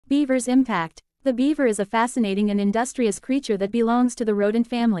Beaver's impact. The beaver is a fascinating and industrious creature that belongs to the rodent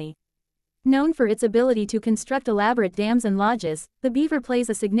family. Known for its ability to construct elaborate dams and lodges, the beaver plays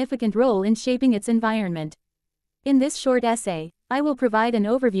a significant role in shaping its environment. In this short essay, I will provide an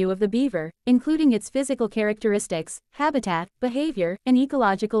overview of the beaver, including its physical characteristics, habitat, behavior, and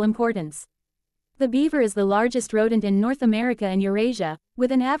ecological importance. The beaver is the largest rodent in North America and Eurasia,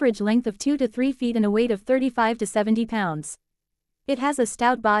 with an average length of 2 to 3 feet and a weight of 35 to 70 pounds. It has a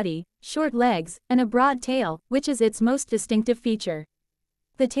stout body, short legs, and a broad tail, which is its most distinctive feature.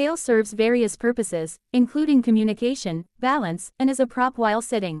 The tail serves various purposes, including communication, balance, and as a prop while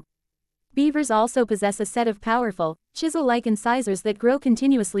sitting. Beavers also possess a set of powerful, chisel-like incisors that grow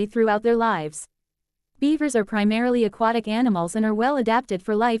continuously throughout their lives. Beavers are primarily aquatic animals and are well adapted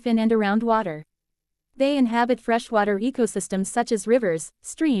for life in and around water. They inhabit freshwater ecosystems such as rivers,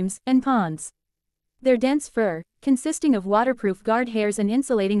 streams, and ponds. Their dense fur, consisting of waterproof guard hairs and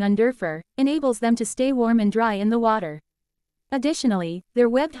insulating underfur, enables them to stay warm and dry in the water. Additionally, their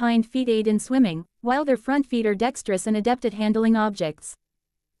webbed hind feet aid in swimming, while their front feet are dexterous and adept at handling objects.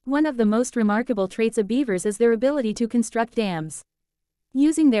 One of the most remarkable traits of beavers is their ability to construct dams.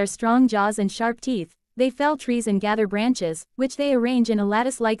 Using their strong jaws and sharp teeth, they fell trees and gather branches, which they arrange in a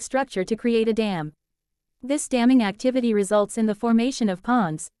lattice-like structure to create a dam. This damming activity results in the formation of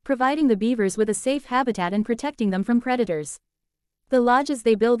ponds, providing the beavers with a safe habitat and protecting them from predators. The lodges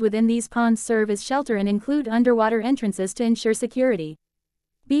they build within these ponds serve as shelter and include underwater entrances to ensure security.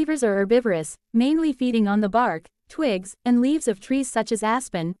 Beavers are herbivorous, mainly feeding on the bark, twigs, and leaves of trees such as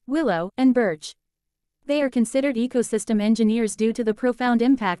aspen, willow, and birch. They are considered ecosystem engineers due to the profound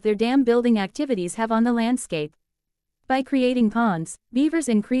impact their dam-building activities have on the landscape. By creating ponds, beavers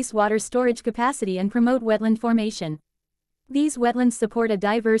increase water storage capacity and promote wetland formation. These wetlands support a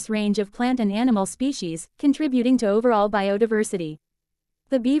diverse range of plant and animal species, contributing to overall biodiversity.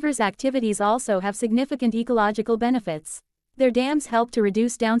 The beavers' activities also have significant ecological benefits. Their dams help to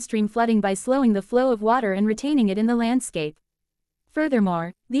reduce downstream flooding by slowing the flow of water and retaining it in the landscape.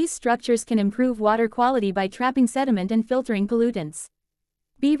 Furthermore, these structures can improve water quality by trapping sediment and filtering pollutants.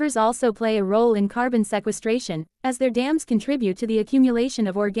 Beavers also play a role in carbon sequestration, as their dams contribute to the accumulation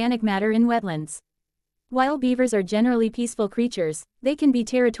of organic matter in wetlands. While beavers are generally peaceful creatures, they can be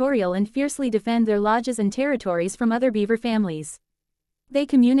territorial and fiercely defend their lodges and territories from other beaver families. They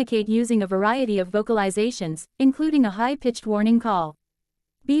communicate using a variety of vocalizations, including a high-pitched warning call.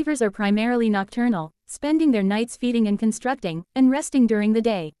 Beavers are primarily nocturnal, spending their nights feeding and constructing, and resting during the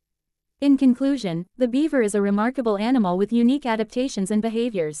day. In conclusion, the beaver is a remarkable animal with unique adaptations and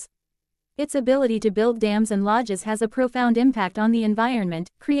behaviors. Its ability to build dams and lodges has a profound impact on the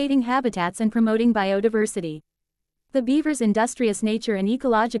environment, creating habitats and promoting biodiversity. The beaver's industrious nature and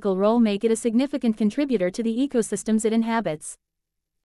ecological role make it a significant contributor to the ecosystems it inhabits.